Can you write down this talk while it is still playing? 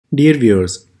Dear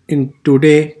viewers, in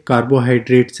today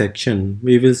carbohydrate section,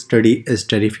 we will study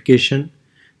esterification,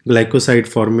 glycoside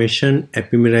formation,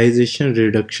 epimerization,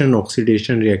 reduction,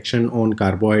 oxidation reaction on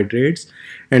carbohydrates,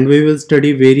 and we will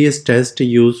study various tests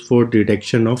used for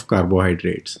detection of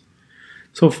carbohydrates.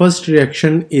 So first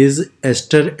reaction is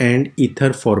ester and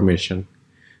ether formation.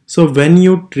 So when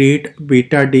you treat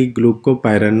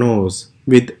beta-D-glucopyranose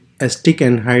with acetic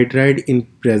anhydride in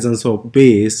presence of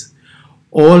base,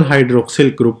 all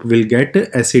hydroxyl group will get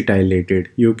acetylated.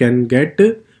 You can get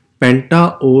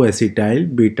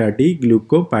penta-O-acetyl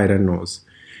beta-D-glucopyranose.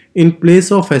 In place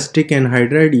of acetic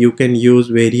anhydride, you can use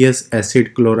various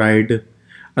acid chloride,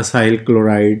 acyl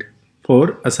chloride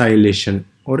for acylation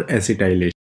or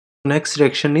acetylation. Next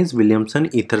reaction is Williamson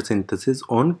ether synthesis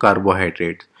on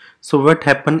carbohydrates. So what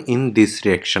happened in this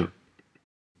reaction?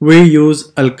 We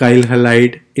use alkyl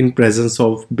halide in presence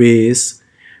of base.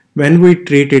 When we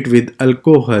treat it with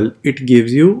alcohol, it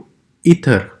gives you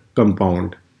ether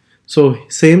compound. So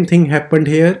same thing happened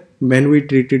here when we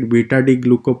treated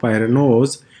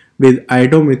beta-D-glucopyranose with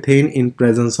iodomethane in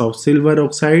presence of silver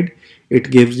oxide.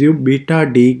 It gives you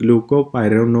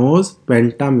beta-D-glucopyranose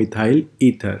pentamethyl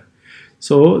ether.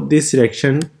 So this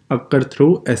reaction occurs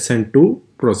through SN2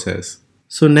 process.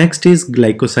 So next is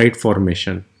glycoside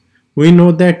formation. We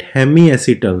know that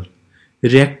hemiacetal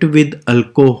react with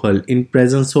alcohol in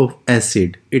presence of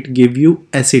acid. It give you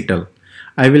acetal.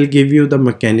 I will give you the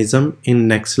mechanism in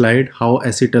next slide how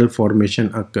acetal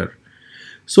formation occur.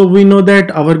 So we know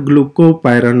that our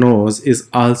glucopyranose is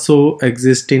also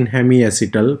exist in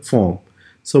hemiacetal form.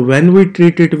 So when we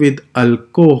treat it with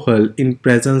alcohol in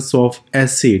presence of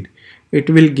acid,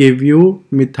 it will give you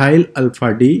methyl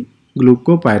alpha D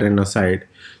glucopyranoside.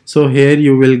 So here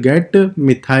you will get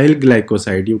methyl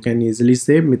glycoside. You can easily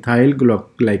say methyl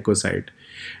glycoside,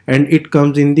 and it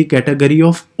comes in the category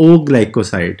of O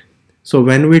glycoside. So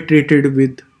when we treat it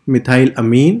with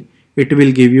methylamine, it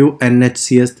will give you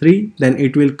NHCS3, then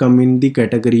it will come in the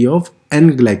category of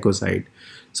N glycoside.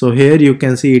 So here you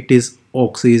can see it is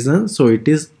oxygen, so it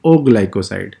is O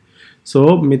glycoside.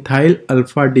 So methyl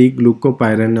alpha D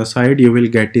glucopyranoside you will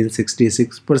get in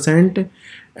 66%,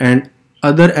 and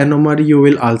other anomer you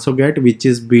will also get, which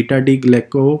is beta D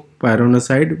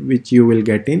glucopyranoside, which you will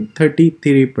get in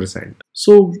 33%.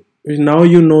 So now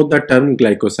you know the term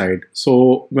glycoside.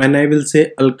 So when I will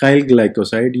say alkyl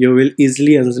glycoside, you will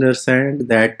easily understand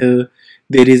that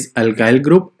there is alkyl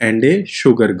group and a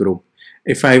sugar group.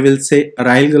 If I will say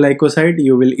aryl glycoside,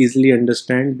 you will easily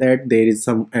understand that there is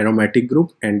some aromatic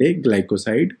group and a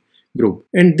glycoside group.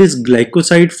 And this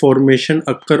glycoside formation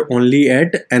occur only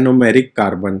at anomeric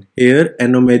carbon. Here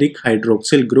anomeric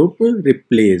hydroxyl group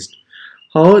replaced.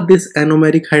 How this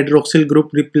anomeric hydroxyl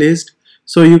group replaced?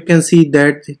 So you can see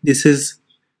that this is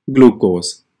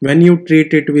glucose. When you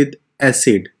treat it with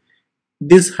acid,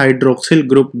 this hydroxyl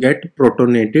group get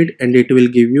protonated and it will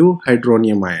give you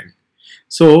hydronium ion.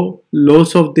 So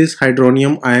loss of this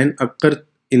hydronium ion occur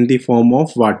in the form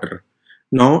of water.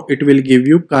 Now it will give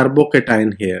you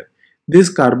carbocation here. This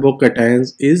carbocation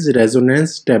is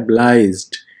resonance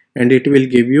stabilized and it will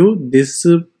give you this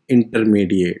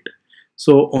intermediate.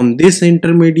 So on this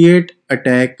intermediate,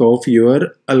 attack of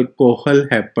your alcohol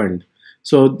happened.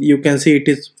 So you can see it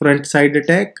is front side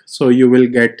attack. So you will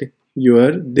get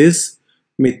your this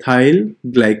methyl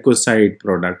glycoside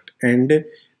product, and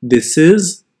this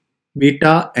is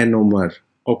beta anomer.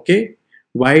 Okay,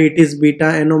 why it is beta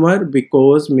anomer?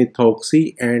 Because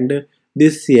methoxy and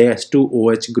this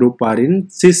CH2OH group are in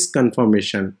cis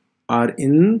conformation, are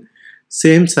in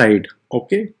same side.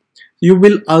 Okay, you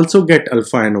will also get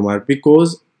alpha anomer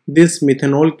because this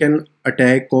methanol can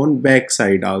attack on back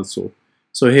side also.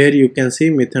 So here you can see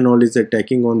methanol is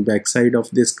attacking on back side of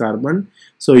this carbon.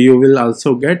 So you will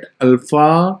also get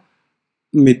alpha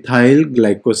methyl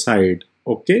glycoside.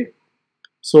 Okay,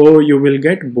 so you will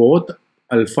get both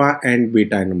alpha and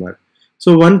beta anomer.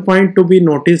 So one point to be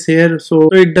noticed here, so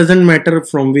it doesn't matter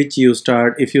from which you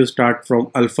start. If you start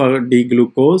from alpha D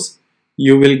glucose,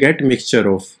 you will get mixture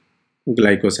of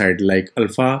glycoside like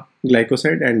alpha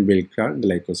glycoside and beta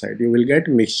glycoside. You will get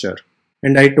mixture.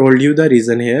 And I told you the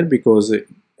reason here because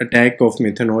attack of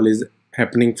methanol is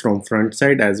happening from front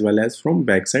side as well as from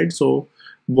back side. So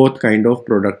both kind of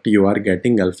product you are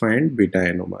getting alpha and beta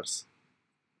anomers.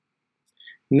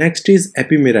 Next is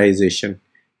epimerization.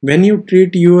 When you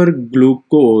treat your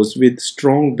glucose with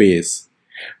strong base,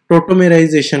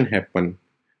 tautomerization happen.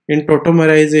 In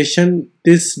tautomerization,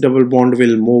 this double bond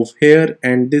will move here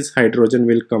and this hydrogen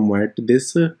will come at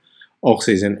this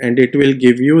oxygen and it will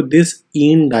give you this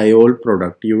enediol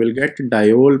product. You will get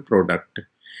diol product.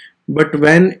 But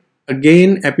when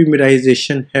again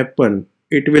epimerization happen,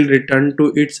 it will return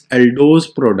to its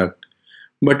aldose product.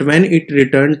 But when it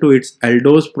return to its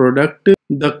aldose product,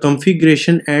 the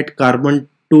configuration at carbon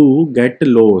 2 get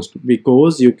lost,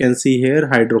 because you can see here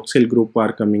hydroxyl group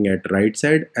are coming at right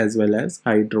side as well as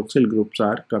hydroxyl groups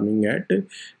are coming at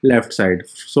left side.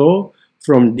 So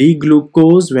from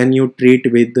D-glucose, when you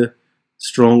treat with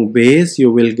strong base, you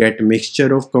will get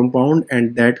mixture of compound,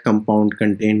 and that compound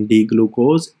contain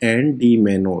D-glucose and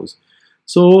D-mannose.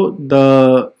 So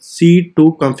the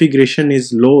C2 configuration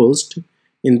is lost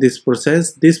in this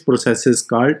process. This process is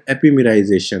called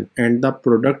epimerization, and the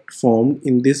product formed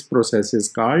in this process is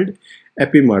called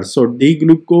epimers. So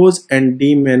D-glucose and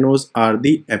D-mannose are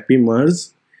the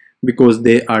epimers because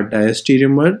they are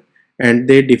diastereomer, and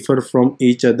they differ from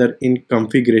each other in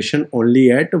configuration only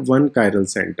at one chiral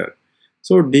center.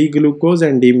 So D-glucose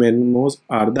and D-mannose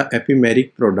are the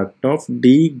epimeric product of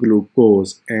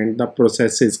D-glucose, and the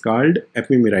process is called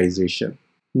epimerization.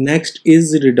 Next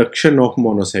is reduction of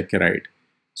monosaccharide.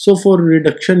 So for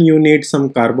reduction you need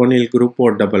some carbonyl group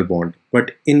or double bond,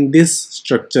 but in this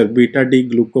structure beta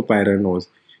D-glucopyranose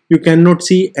you cannot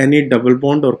see any double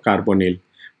bond or carbonyl,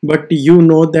 but you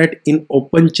know that in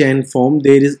open chain form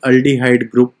there is aldehyde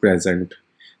group present.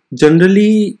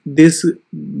 Generally this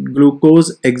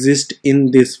glucose exists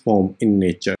in this form in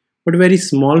nature, but very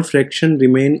small fraction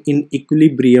remain in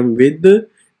equilibrium with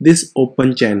this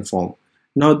open chain form.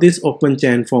 Now this open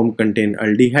chain form contain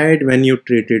aldehyde. When you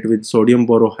treat it with sodium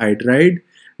borohydride,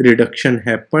 reduction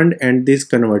happened and this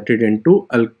converted into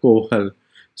alcohol.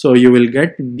 So you will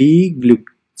get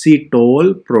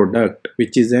D-glucitol product,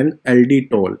 which is an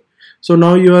alditol. So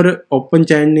now your open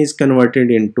chain is converted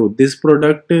into this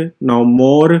product. Now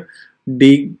more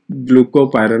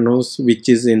D-glucopyranose, which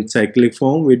is in cyclic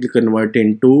form, will convert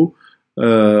into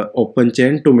open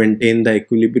chain to maintain the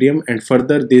equilibrium, and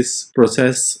further this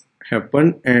process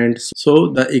happen, and so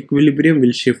the equilibrium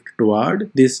will shift toward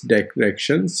this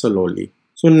direction slowly.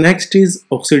 So next is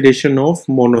oxidation of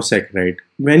monosaccharide.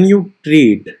 When you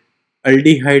treat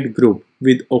aldehyde group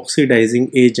with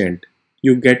oxidizing agent,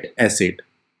 you get acid.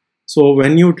 So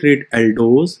when you treat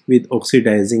aldose with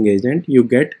oxidizing agent, you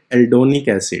get aldonic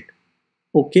acid.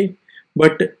 Okay,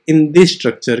 but in this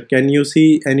structure, can you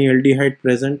see any aldehyde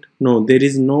present? No, there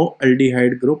is no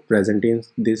aldehyde group present in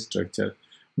this structure.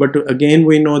 But again,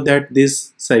 we know that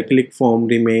this cyclic form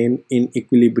remain in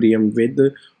equilibrium with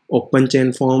open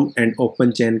chain form, and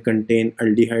open chain contain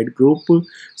aldehyde group.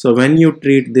 So when you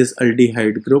treat this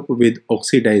aldehyde group with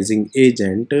oxidizing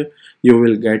agent, you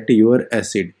will get your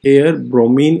acid. Here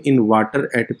bromine in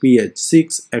water at pH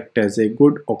 6 act as a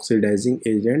good oxidizing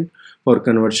agent for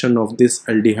conversion of this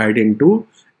aldehyde into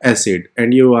acid,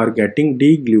 and you are getting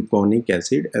D-gluconic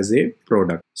acid as a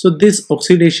product. So this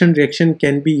oxidation reaction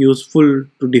can be useful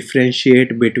to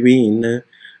differentiate between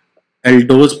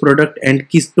aldose product and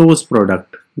ketose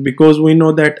product, because we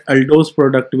know that aldose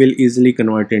product will easily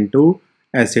convert into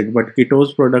acid, but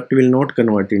ketose product will not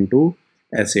convert into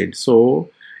acid. So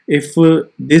if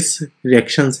this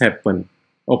reactions happen,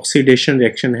 oxidation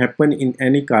reaction happen in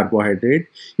any carbohydrate,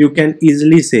 you can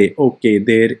easily say, okay,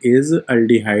 there is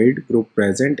aldehyde group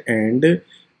present and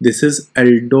this is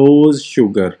aldose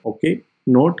sugar, okay,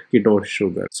 not ketose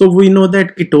sugar. So we know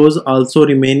that ketose also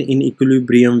remain in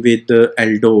equilibrium with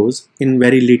aldose in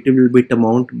very little bit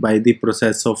amount by the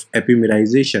process of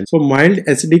epimerization. So mild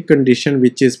acidic condition,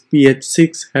 which is pH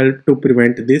 6, help to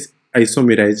prevent this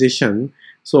isomerization.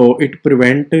 So it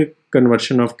prevent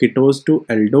conversion of ketose to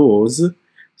aldose.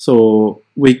 So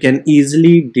we can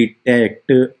easily detect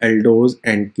aldose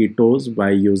and ketose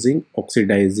by using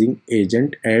oxidizing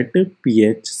agent at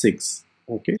pH 6.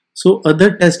 Okay. So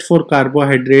other tests for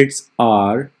carbohydrates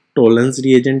are Tollens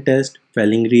reagent test,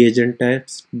 Fehling reagent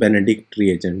test, Benedict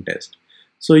reagent test.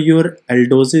 So your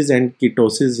aldoses and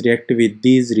ketoses react with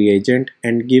these reagent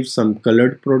and give some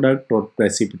colored product or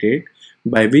precipitate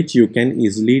by which you can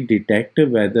easily detect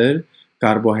whether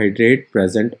carbohydrate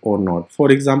present or not.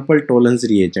 For example, Tollens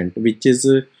reagent, which is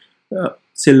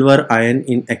silver ion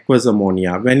in aqueous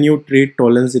ammonia. When you treat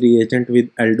Tollens reagent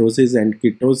with aldoses and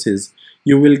ketoses,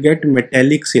 you will get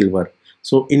metallic silver.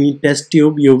 So in test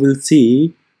tube you will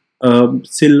see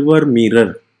silver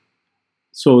mirror.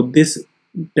 So this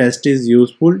test is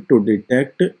useful to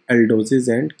detect aldoses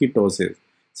and ketoses.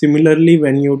 Similarly,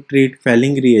 when you treat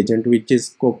Fehling reagent, which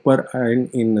is copper ion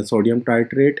in sodium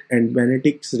tartrate, and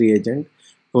Benedict's reagent,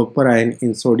 copper ion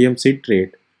in sodium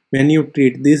citrate, when you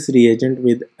treat this reagent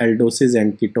with aldoses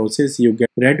and ketoses, you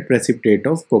get red precipitate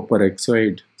of copper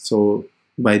oxide. So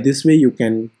by this way you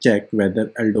can check whether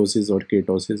aldoses or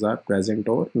ketoses are present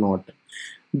or not.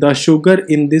 The sugar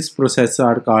in this process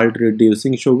are called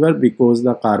reducing sugar because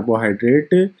the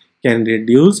carbohydrate can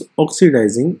reduce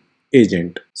oxidizing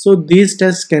agent. So these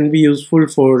tests can be useful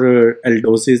for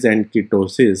aldoses and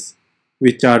ketoses,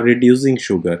 which are reducing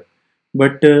sugar.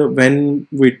 But when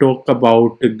we talk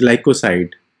about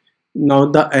glycoside, now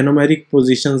the anomeric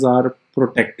positions are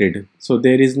protected, so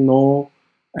there is no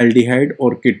aldehyde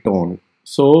or ketone.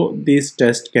 So this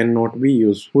test cannot be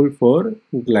useful for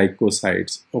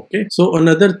glycosides. Okay. So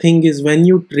another thing is when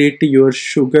you treat your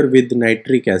sugar with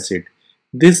nitric acid,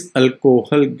 this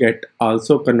alcohol get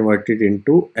also converted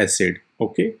into acid.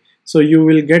 Okay. So you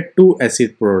will get two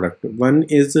acid product. One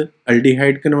is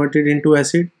aldehyde converted into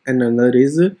acid and another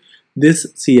is this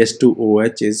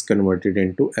CH2OH is converted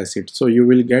into acid. So you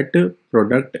will get a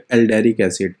product alderic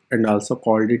acid and also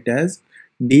called it as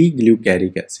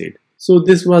D-glucaric acid. So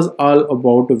this was all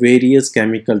about various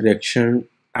chemical reaction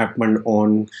happened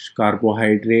on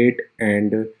carbohydrate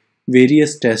and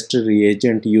various test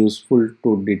reagent useful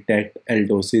to detect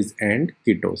aldoses and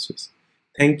ketoses.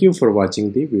 Thank you for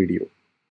watching the video.